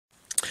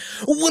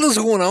What is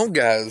going on,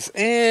 guys?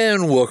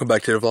 And welcome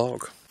back to the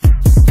vlog.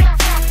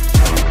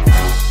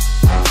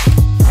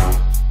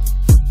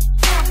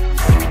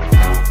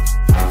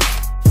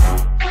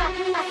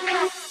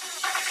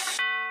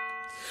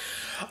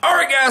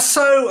 Alright guys,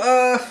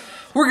 so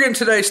we're getting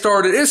today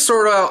started. It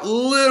started out a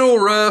little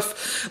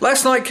rough.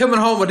 Last night coming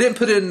home, I didn't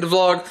put it in the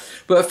vlog,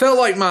 but I felt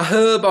like my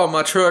hub on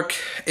my truck,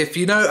 if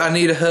you know, I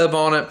need a hub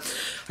on it.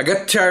 I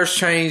got the tires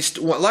changed.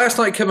 Last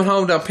night coming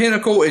home down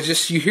Pinnacle, it's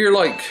just, you hear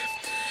like,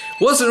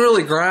 wasn't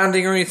really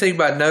grinding or anything,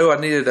 but I know I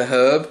needed a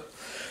hub.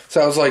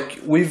 So I was like,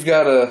 we've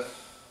got to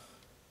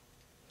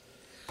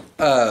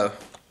get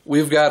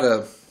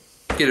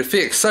it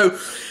fixed. So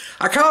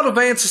I called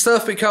Advance and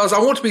stuff because I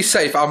want to be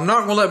safe. I'm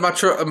not going to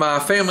let my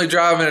family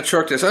drive in a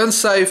truck that's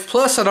unsafe.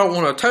 Plus, I don't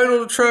want to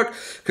total the truck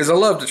because I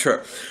love the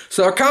truck.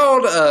 So I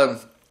called,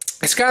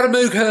 it's got a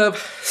Moog hub,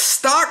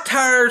 stock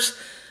tires.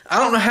 I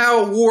don't know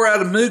how it wore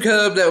out a Moog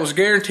hub that was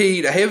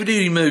guaranteed, a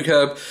heavy-duty Moog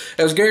hub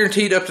that was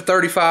guaranteed up to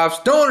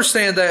 35s. Don't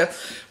understand that.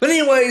 But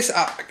anyways,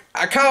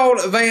 I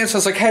called Advance. I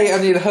was like, hey,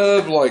 I need a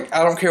hub. Like,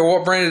 I don't care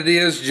what brand it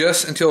is,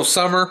 just until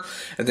summer.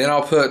 And then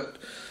I'll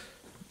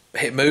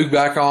hit Moog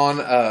back on,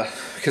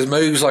 because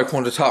Moog's like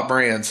one of the top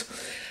brands.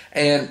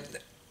 And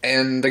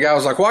the guy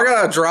was like, well, I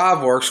got a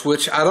DriveWorks,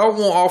 which I don't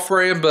want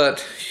off-brand,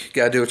 but you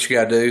got to do what you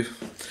got to do.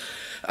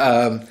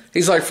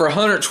 He's like, for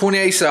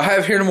 128, so I'll have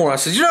it here in the morning. I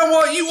said, you know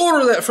what? You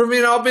order that for me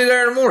and I'll be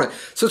there in the morning.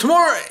 So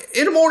tomorrow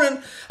in the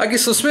morning, I get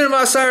some spending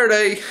my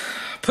Saturday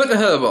putting the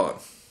hub on.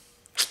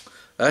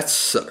 That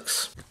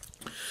sucks.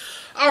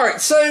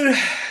 Alright, so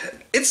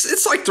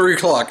it's like 3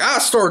 o'clock. I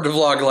started the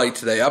vlog late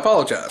today. I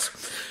apologize.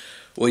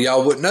 Well,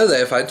 y'all wouldn't know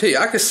that if I tell you.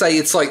 I could say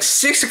it's like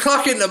 6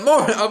 o'clock in the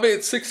morning. I mean,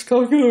 it's 6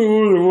 o'clock in the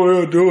morning. What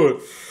am I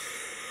doing?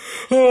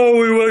 Oh,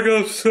 we wake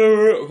up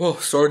so... Well,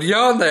 started to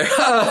yawn there.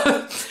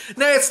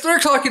 Now, it's 3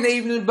 o'clock in the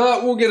evening,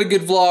 but we'll get a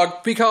good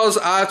vlog because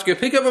I have to go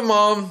pick up my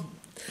mom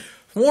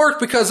from work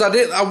because I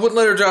wouldn't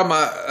let her drive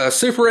my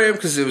Super Ram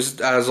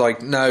because I was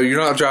like, no, you're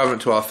not driving it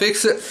until I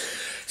fix it.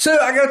 So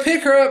I got to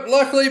pick her up.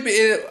 Luckily,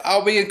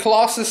 I'll be in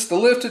Colossus, the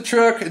lifted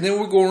truck, and then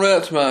we're going right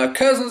up to my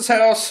cousin's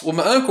house, well,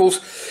 my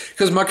uncle's,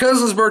 because my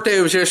cousin's birthday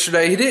was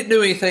yesterday. He didn't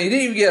do anything. He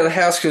didn't even get out of the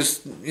house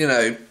because, you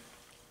know,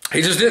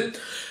 he just didn't.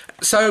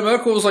 So my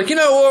uncle was like, you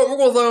know what, we're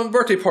going to throw him a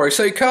birthday party.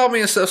 So he called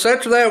me and stuff. So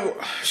after that,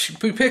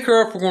 we pick her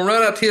up. We're going to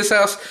run out to his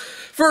house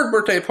for a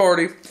birthday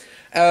party.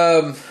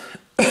 But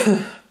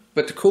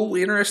the cool,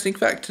 interesting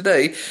fact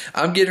today,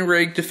 I'm getting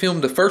ready to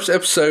film the first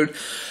episode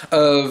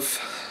of...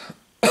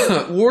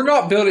 we're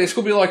not building. It's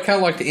going to be like kind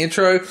of like the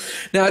intro.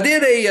 Now I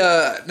did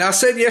now I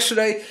said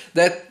yesterday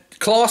that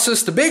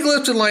Colossus, the big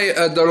lifted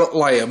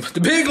lamb,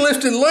 the big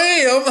lifted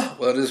lamb.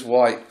 Well, it is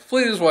white.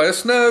 Fleet is white. It's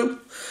snow.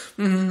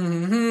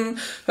 Go.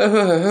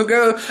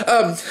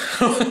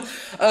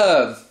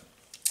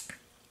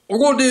 We're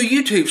going to do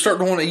YouTube. Start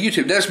doing a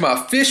YouTube. That's my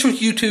official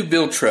YouTube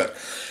build truck.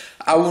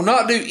 I will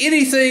not do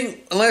anything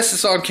unless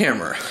it's on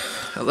camera.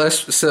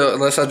 Unless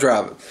I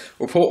drive it.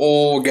 Or put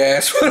oil,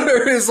 gas,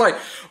 whatever. It's like,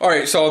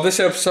 alright, so on this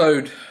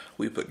episode,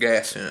 we put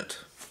gas in it.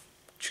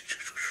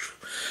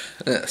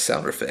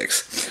 Sound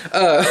effects.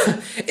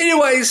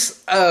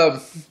 Anyways,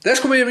 that's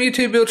going to be a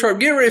YouTube build truck.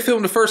 Get ready to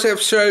film the first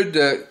episode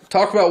to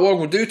talk about what I'm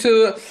going to do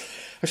to it.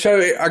 I'll show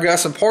you, I got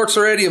some parts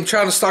already. I'm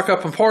trying to stock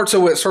up on parts so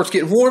when it starts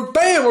getting warm,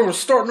 bam, we're going to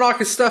start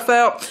knocking stuff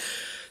out.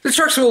 The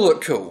truck's going to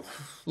look cool.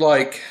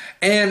 Like,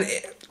 and...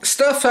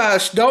 stuff I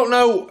don't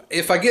know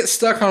if I get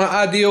stuck on an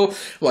ideal,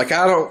 like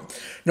I don't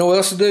know what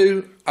else to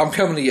do, I'm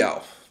coming to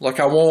y'all.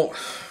 Like I want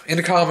in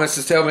the comments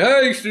to tell me,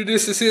 hey, you should do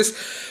this.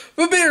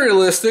 But be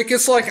realistic.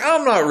 It's like,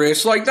 I'm not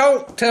rich. Like,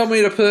 don't tell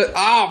me to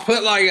I'll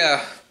put like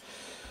a,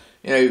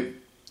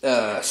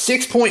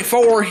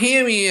 6.4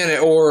 Hemi in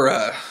it or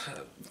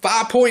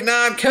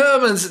 5.9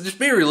 Cummins. Just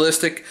be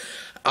realistic.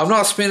 I'm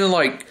not spending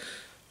like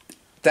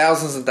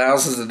thousands and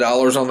thousands of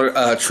dollars on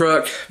the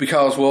truck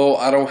because, well,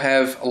 I don't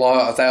have a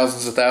lot of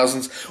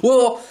thousands.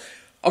 Well,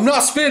 I'm not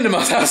spending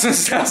my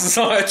thousands and thousands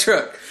on that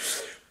truck.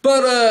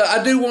 But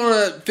I do want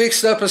to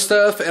fix it up and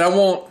stuff, and I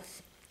want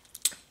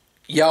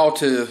y'all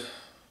to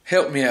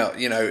help me out,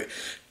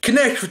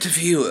 connect with the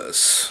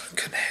viewers.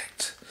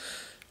 Connect.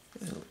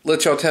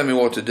 Let y'all tell me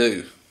what to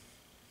do.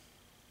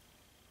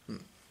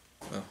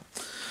 Well,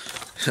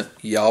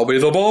 y'all be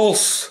the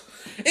boss.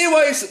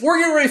 Anyways, we're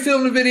getting ready to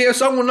film the video,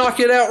 so I'm going to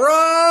knock it out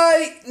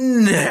right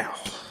now.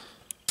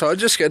 So I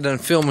just got done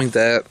filming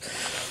that.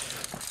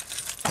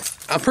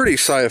 I'm pretty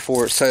excited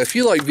for it. So if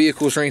you like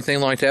vehicles or anything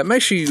like that,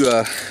 make sure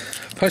you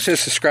punch that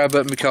subscribe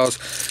button because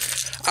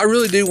I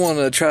really do want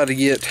to try to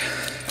get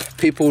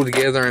people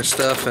together and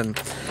stuff and,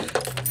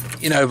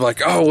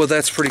 like, oh, well,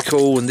 that's pretty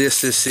cool and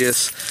this.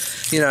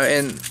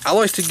 And I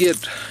like to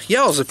get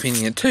y'all's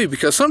opinion too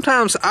because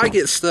sometimes I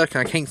get stuck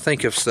and I can't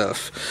think of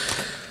stuff.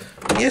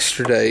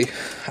 Yesterday,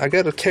 I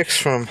got a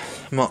text from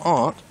my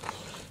aunt,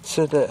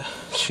 said that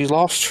she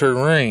lost her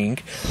ring,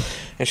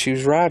 and she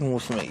was riding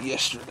with me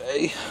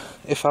yesterday.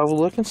 If I will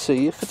look and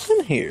see if it's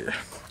in here.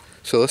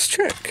 So let's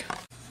check.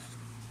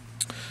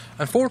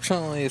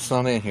 Unfortunately, it's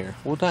not in here.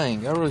 Well,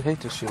 dang, I really hate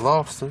that she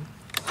lost it.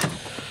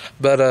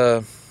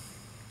 But,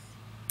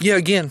 yeah,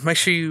 again, make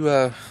sure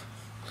you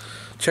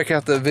check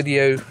out the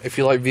video if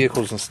you like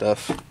vehicles and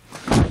stuff.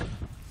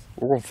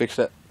 We're going to fix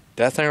that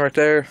thing right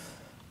there.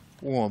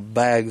 We're going to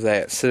bag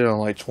that, sit it on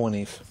like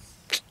 20s.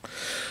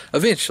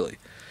 Eventually.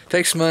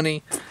 Takes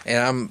money,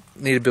 and I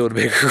need to build a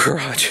bigger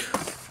garage.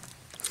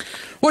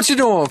 What you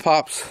doing,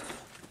 Pops?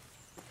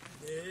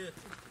 Yeah.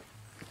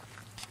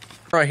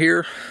 Right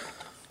here,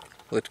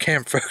 with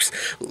camera folks,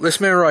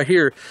 this man right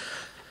here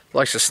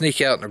likes to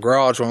sneak out in the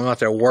garage when I'm out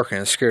there working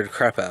and scare the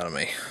crap out of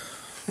me.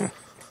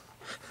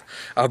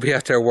 I'll be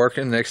out there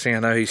working, next thing I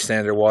know, he's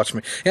standing there watching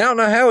me. And I don't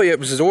know how he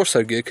opens his door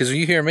so good, because when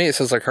you hear me, it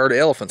sounds like a herd of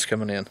elephants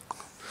coming in.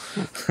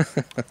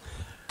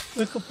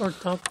 Look up our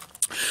top.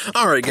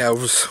 Alright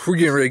guys, we're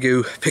getting ready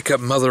to go pick up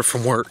Mother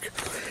from work.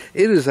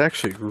 It is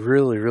actually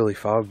really, really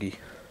foggy.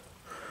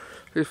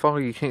 It's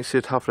foggy, you can't see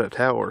the top of that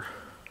tower.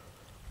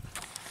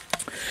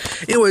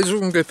 Anyways, we're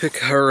going to go pick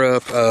her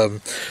up.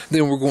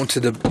 Then we're going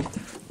to the,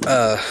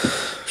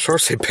 shall I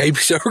say baby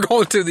shower? We're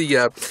going to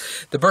the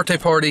birthday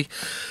party.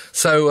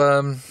 So,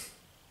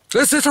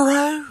 let's hit the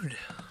road.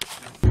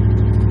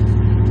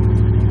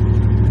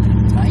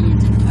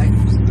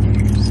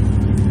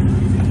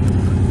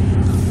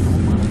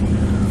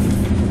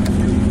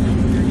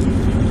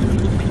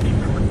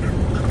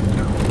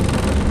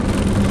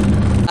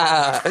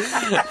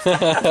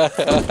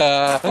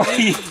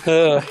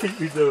 What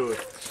you doing?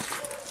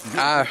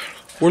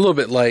 We're a little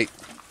bit late.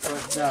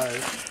 No.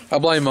 I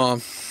blame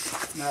Mom.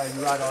 No,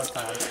 you're right on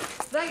time.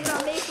 Blame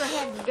on me for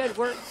having to go to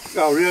work.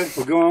 Oh, really?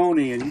 Well, go on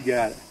in. You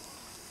got it.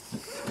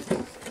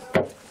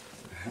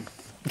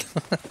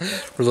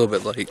 We're a little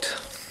bit late.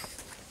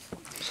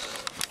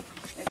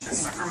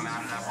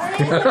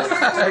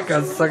 I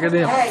gotta suck it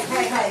in.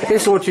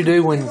 This is what you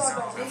do when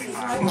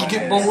you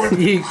get bored.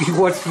 You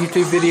watch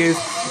YouTube videos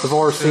of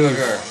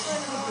RCs.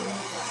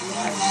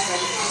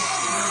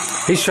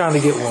 He's trying to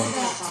get one.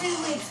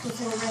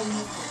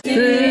 To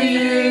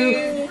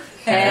you,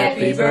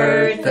 happy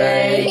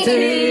birthday to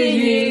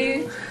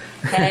you,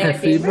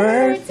 happy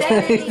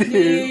birthday to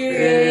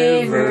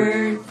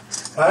you,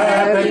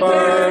 Happy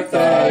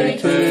birthday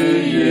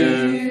to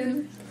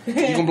you. You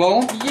gonna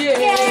blow them? Let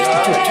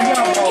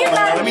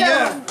me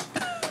go.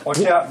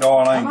 Watch out,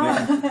 darling.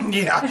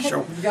 Yeah,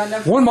 sure.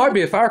 One might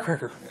be a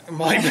firecracker.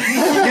 Might be.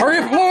 Hurry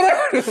up and blow it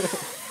out.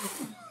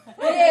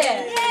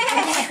 Yeah.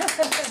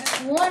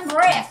 One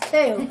breath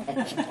too.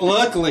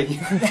 Luckily.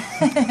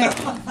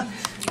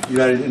 You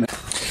ready? Didn't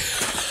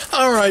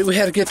Alright, we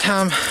had a good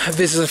time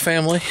visiting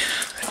family.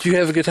 Did you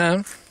have a good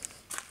time?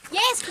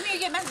 Yes, come here,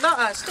 get my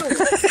stool.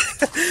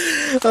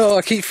 Oh,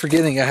 I keep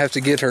forgetting I have to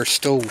get her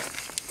stool.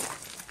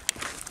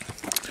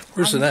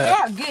 Where's it at?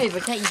 Yeah, good,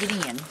 but can't get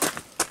in.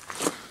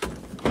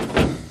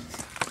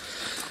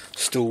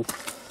 Stool.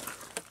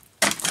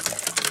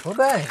 Well,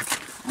 dang.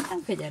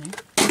 I'll put that in.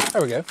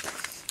 There we go.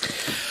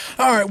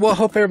 Alright, well, I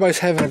hope everybody's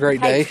having a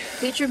great day.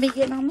 Hey, picture me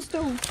getting on the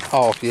stool.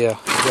 Oh, yeah.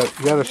 You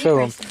gotta show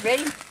them.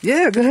 Ready?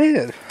 Yeah, go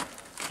ahead.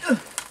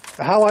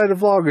 The highlight of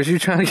the vlog is you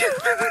trying to get...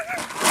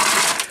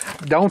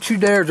 Don't you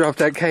dare drop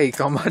that cake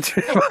on my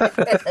channel.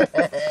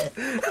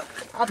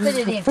 I'll put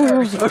it in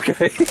first.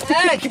 Okay.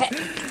 Okay.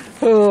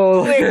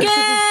 Oh. We're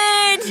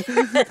good.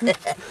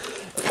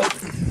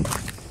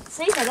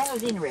 See, now that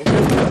was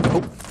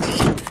interesting.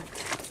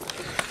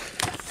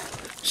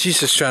 She's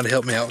just trying to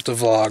help me out with the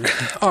vlog.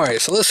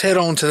 Alright, so let's head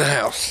on to the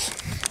house.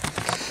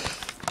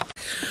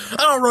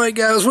 Alright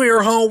guys, we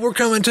are home. We're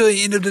coming to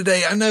the end of the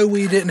day. I know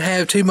we didn't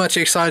have too much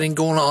exciting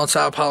going on,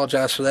 so I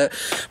apologize for that.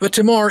 But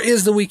tomorrow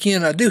is the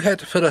weekend. I do have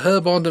to put a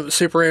hub on the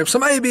Super Am, so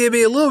maybe it'll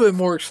be a little bit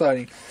more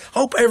exciting.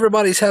 Hope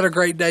everybody's had a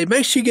great day.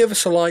 Make sure you give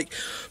us a like,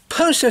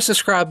 punch that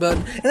subscribe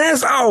button, and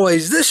as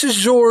always, this is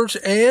George,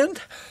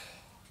 and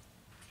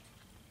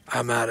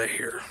I'm out of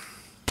here.